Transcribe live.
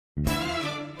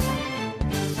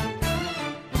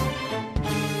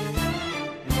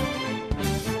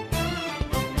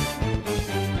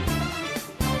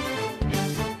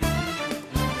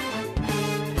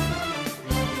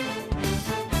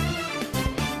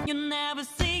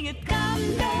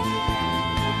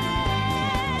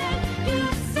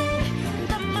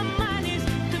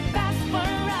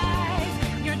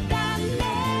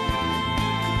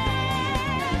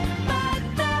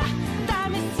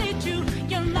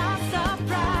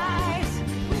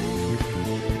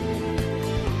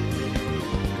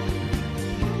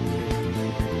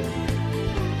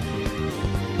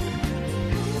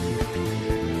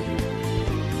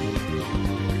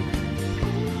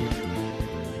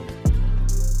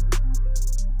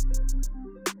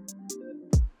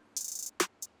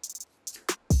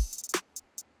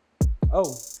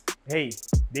Oh, hey,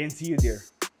 didn't see you there.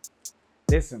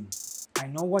 Listen, I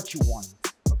know what you want,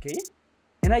 okay?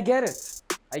 And I get it.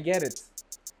 I get it.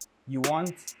 You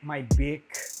want my big,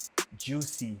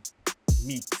 juicy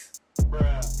meat.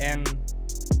 And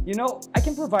you know, I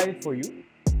can provide it for you.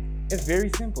 It's very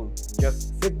simple.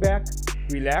 Just sit back,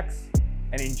 relax,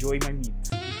 and enjoy my meat.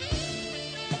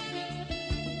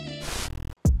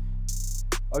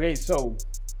 Okay, so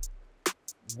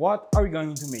what are we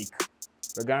going to make?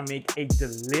 We're gonna make a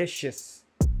delicious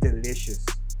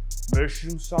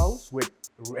mushroom sauce with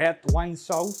red wine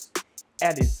sauce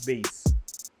at its base.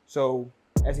 So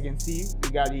as you can see, we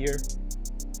got here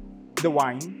the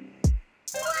wine.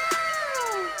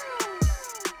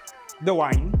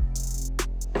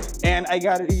 And I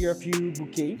got here a few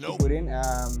bouquets to put in.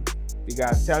 We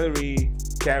got celery,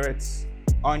 carrots,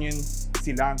 onions,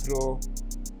 cilantro,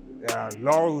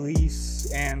 laurel leaves,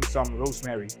 and some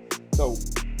rosemary. So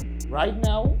right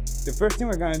now, the first thing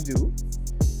we're gonna do,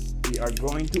 we are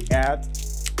going to add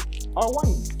our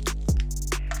wine.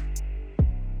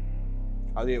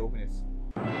 How do you open this?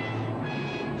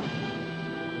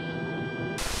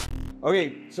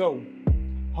 Okay, so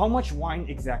how much wine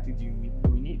exactly do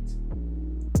we need?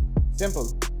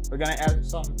 Simple. We're gonna add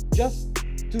just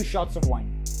 2 shots of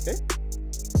wine. Okay.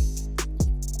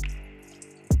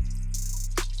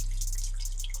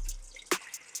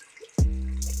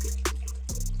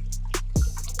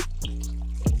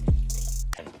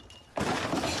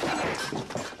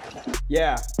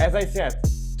 Yeah, as I said,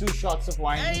 2 shots of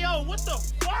wine. Hey yo, what the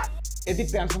fuck? It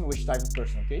depends on which type of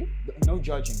person, okay? No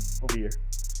judging over here.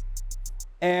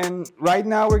 And right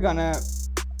now we're gonna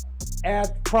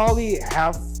add probably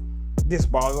half this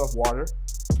bottle of water.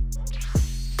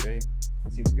 Okay,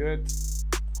 seems good.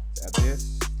 Let's add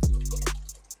this.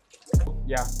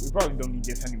 Yeah, we probably don't need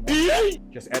this anymore.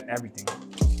 Just add everything.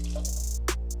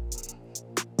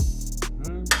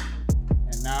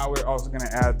 And now we're also gonna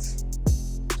add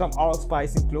some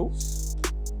allspice and cloves.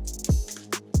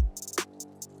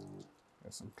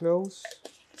 There's some cloves,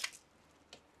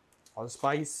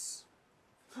 allspice.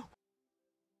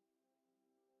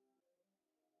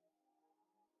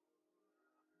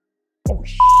 Oh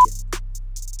shit!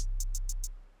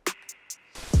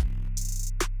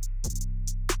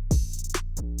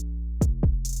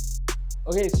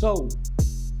 Okay, so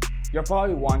you're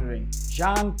probably wondering,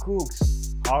 John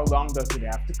cooks, how long does it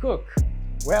have to cook?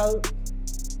 Well,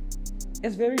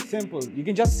 it's very simple. You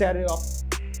can just set it up,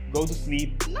 go to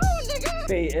sleep, No,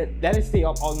 nigga. let it stay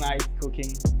up all night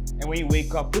cooking, and when you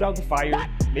wake up, put out the fire. What?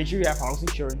 Make sure you have house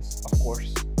insurance, of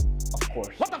course.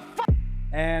 What the fuck?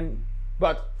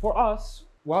 But for us,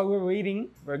 while we're waiting,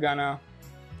 we're gonna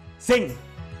sing.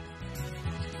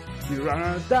 You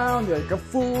run down like a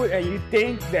fool and you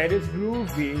think that it's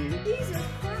groovy. Jesus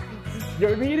Christ.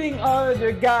 You're reading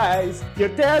other guys,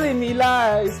 you're telling me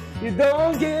lies. You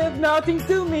don't give nothing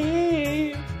to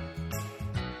me.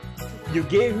 You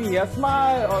gave me a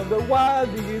smile, all the while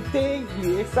do you think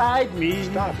you excite me?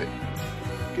 Stop it.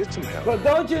 Get some help. But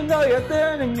don't you know you're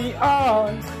turning me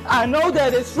on? I know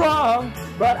that it's wrong,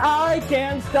 but I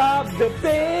can't stop the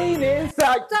pain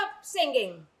inside. Stop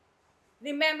singing.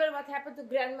 Remember what happened to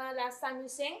Grandma last time you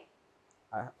sang?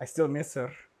 I still miss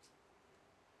her.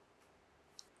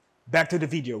 Back to the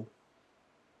video.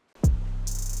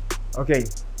 Okay,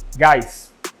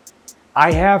 guys,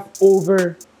 I have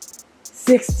over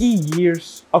 60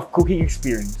 years of cooking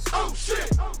experience. Oh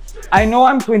shit! Oh shit! I know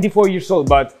I'm 24 years old,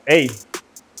 but hey,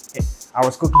 I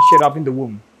was cooking shit up in the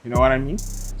womb. You know what I mean?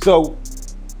 So,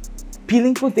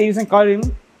 peeling potatoes and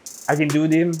cutting, I can do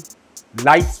them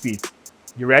light speed.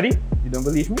 You ready? You don't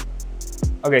believe me?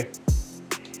 Okay.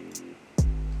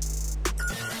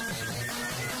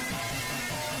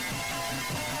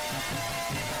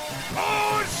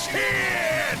 Oh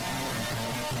shit!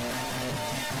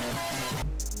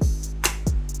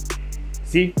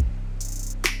 See?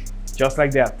 Just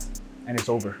like that. And it's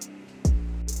over.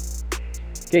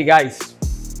 Okay guys,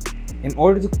 in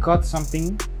order to cut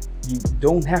something, you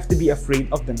don't have to be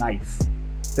afraid of the knife.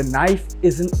 The knife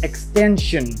is an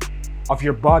extension of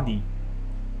your body.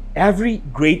 Every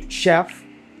great chef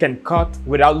can cut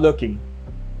without looking.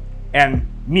 And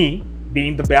me,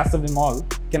 being the best of them all,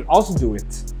 can also do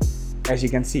it. As you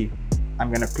can see,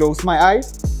 I'm gonna close my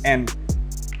eyes and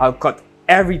I'll cut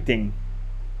everything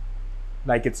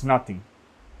like it's nothing.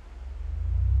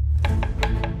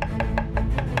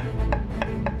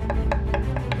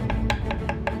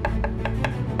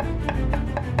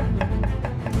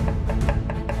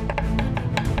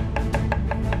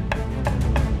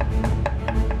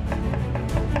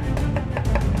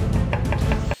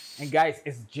 And guys,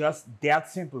 it's just that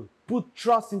simple. Put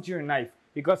trust into your knife.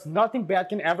 because nothing bad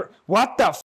can ever. What the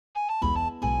f?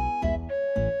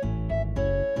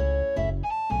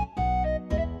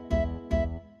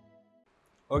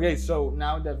 Okay, so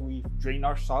now that we've drained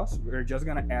our sauce, we're just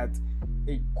gonna add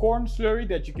a corn slurry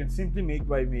that you can simply make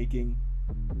by making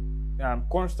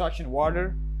cornstarch and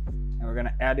water, and we're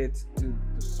gonna add it to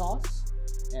the sauce.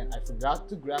 And I forgot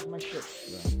to grab my shirt.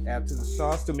 Add to the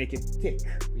sauce to make it thick.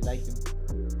 We like them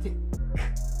thick.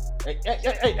 Hey, hey,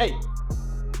 hey, hey, hey!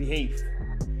 Behave.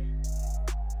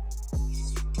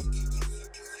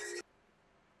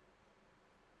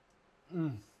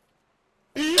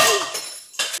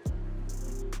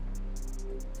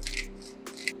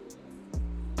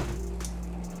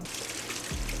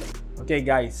 Okay,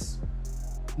 guys.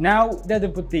 Now that the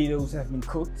potatoes have been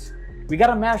cooked, we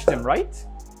gotta mash them, right?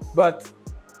 But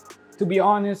to be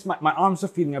honest, my arms are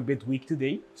feeling a bit weak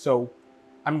today, so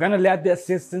I'm gonna let the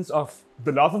assistance of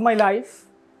the love of my life,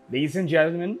 ladies and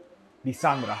gentlemen,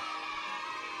 Lisandra.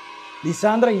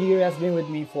 Lisandra here has been with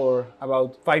me for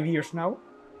about 5 years now,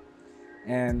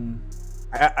 and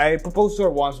I proposed to her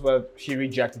once, but she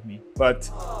rejected me. But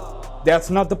that's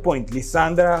not the point.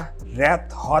 Lisandra,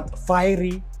 red hot,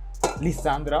 fiery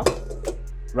Lisandra,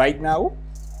 right now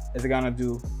is gonna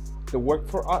do the work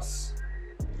for us.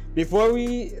 Before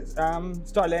we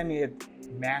start letting it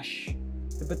mash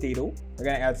the potato, we're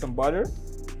gonna add some butter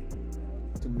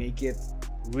to make it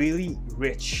really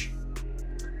rich.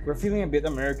 We're feeling a bit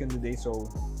American today, so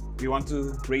we want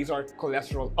to raise our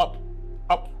cholesterol up,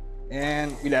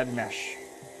 and we let it mash.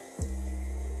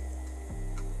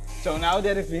 So now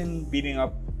that it's been beating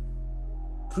up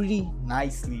pretty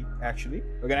nicely, actually,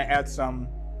 we're gonna add some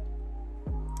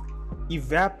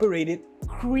evaporated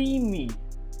creamy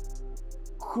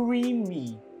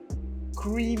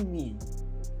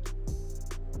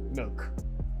milk.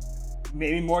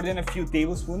 Maybe more than a few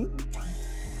tablespoons,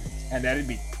 and let it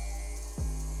be.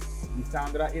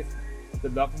 Lisandra is the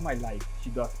love of my life. She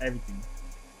does everything.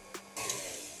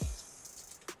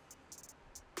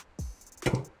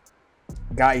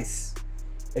 Guys,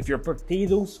 if your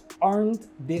potatoes aren't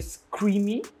this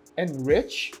creamy and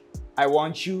rich, I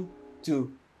want you to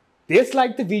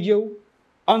dislike the video,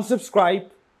 unsubscribe.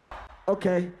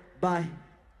 Okay, bye.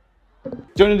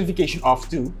 Turn notification off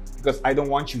too, because I don't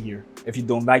want you here if you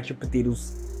don't like your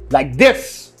potatoes like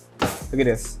this. Look at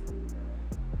this.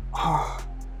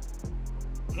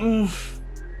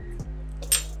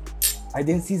 I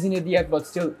didn't season it yet, but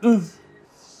still.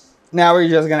 Now we're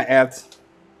just gonna add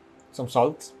some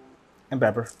salt and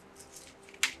pepper.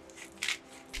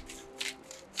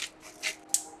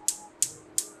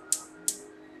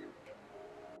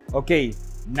 Okay,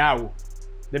 now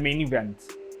the main event,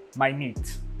 my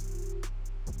meat.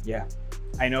 Yeah,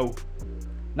 I know.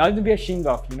 Nothing to be ashamed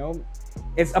of, you know.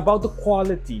 It's about the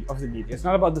quality of the meat. It's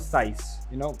not about the size,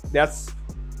 you know. That's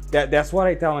what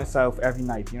I tell myself every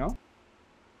night, you know.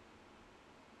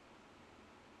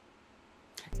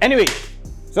 Anyway,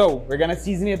 so we're gonna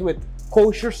season it with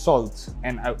kosher salt,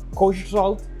 and kosher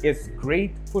salt is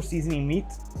great for seasoning meat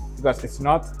because it's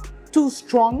not too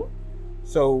strong,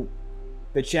 so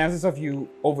the chances of you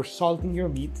over salting your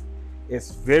meat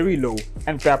is very low.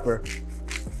 And pepper.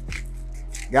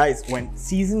 Guys, when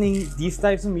seasoning these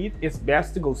types of meat, it's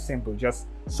best to go simple. Just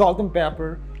salt and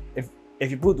pepper. If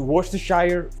you put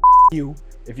Worcestershire, you.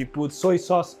 If you put soy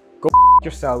sauce, go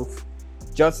yourself.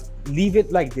 Just leave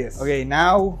it like this. Okay,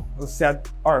 now we'll set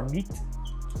our meat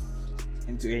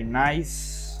into a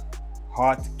nice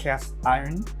hot cast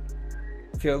iron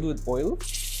filled with oil.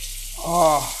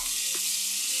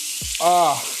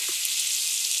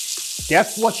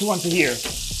 That's what you want to hear.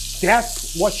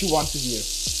 That's what you want to hear.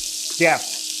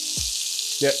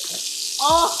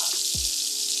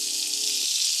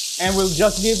 And we'll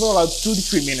just give her about 2 to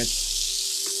 3 minutes.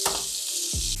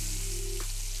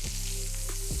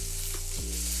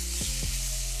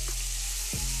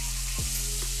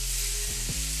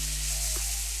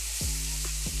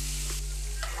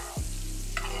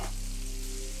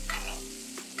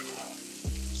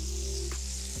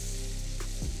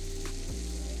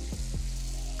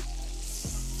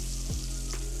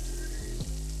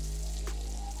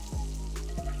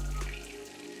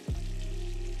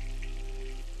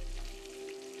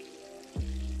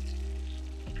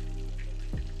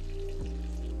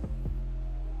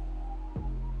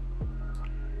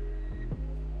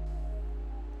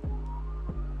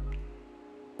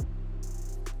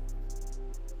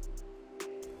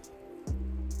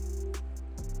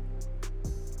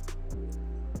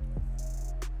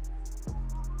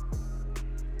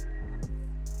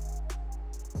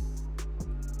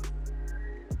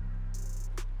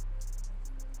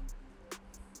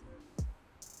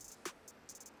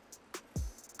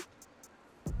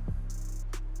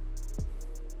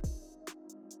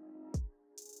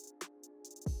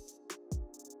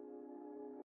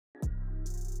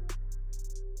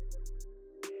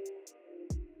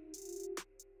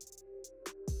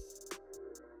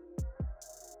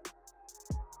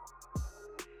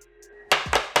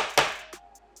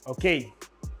 Okay,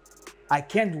 I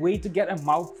can't wait to get a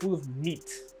mouthful of meat.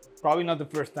 Probably not the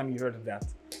first time you heard of that.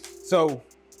 So,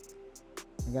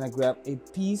 I'm gonna grab a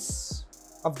piece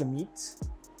of the meat,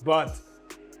 but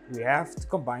we have to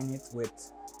combine it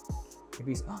with a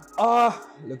piece. Oh,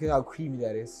 look at how creamy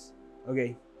that is.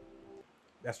 Okay,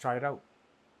 let's try it out.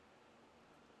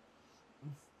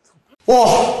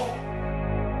 Oh!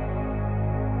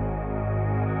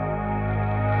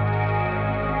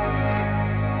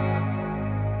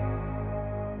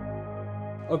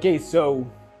 Okay, so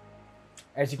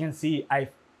as you can see,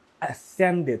 I've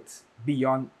ascended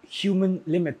beyond human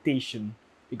limitation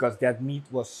because that meat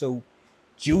was so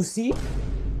juicy,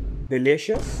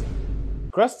 delicious,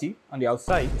 crusty on the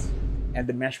outside, and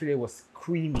the mashed potato was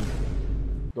creamy.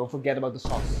 Don't forget about the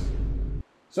sauce.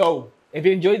 So, if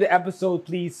you enjoyed the episode,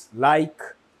 please like,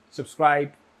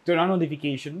 subscribe, turn on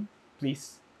notification,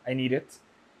 please. I need it.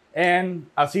 And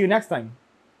I'll see you next time.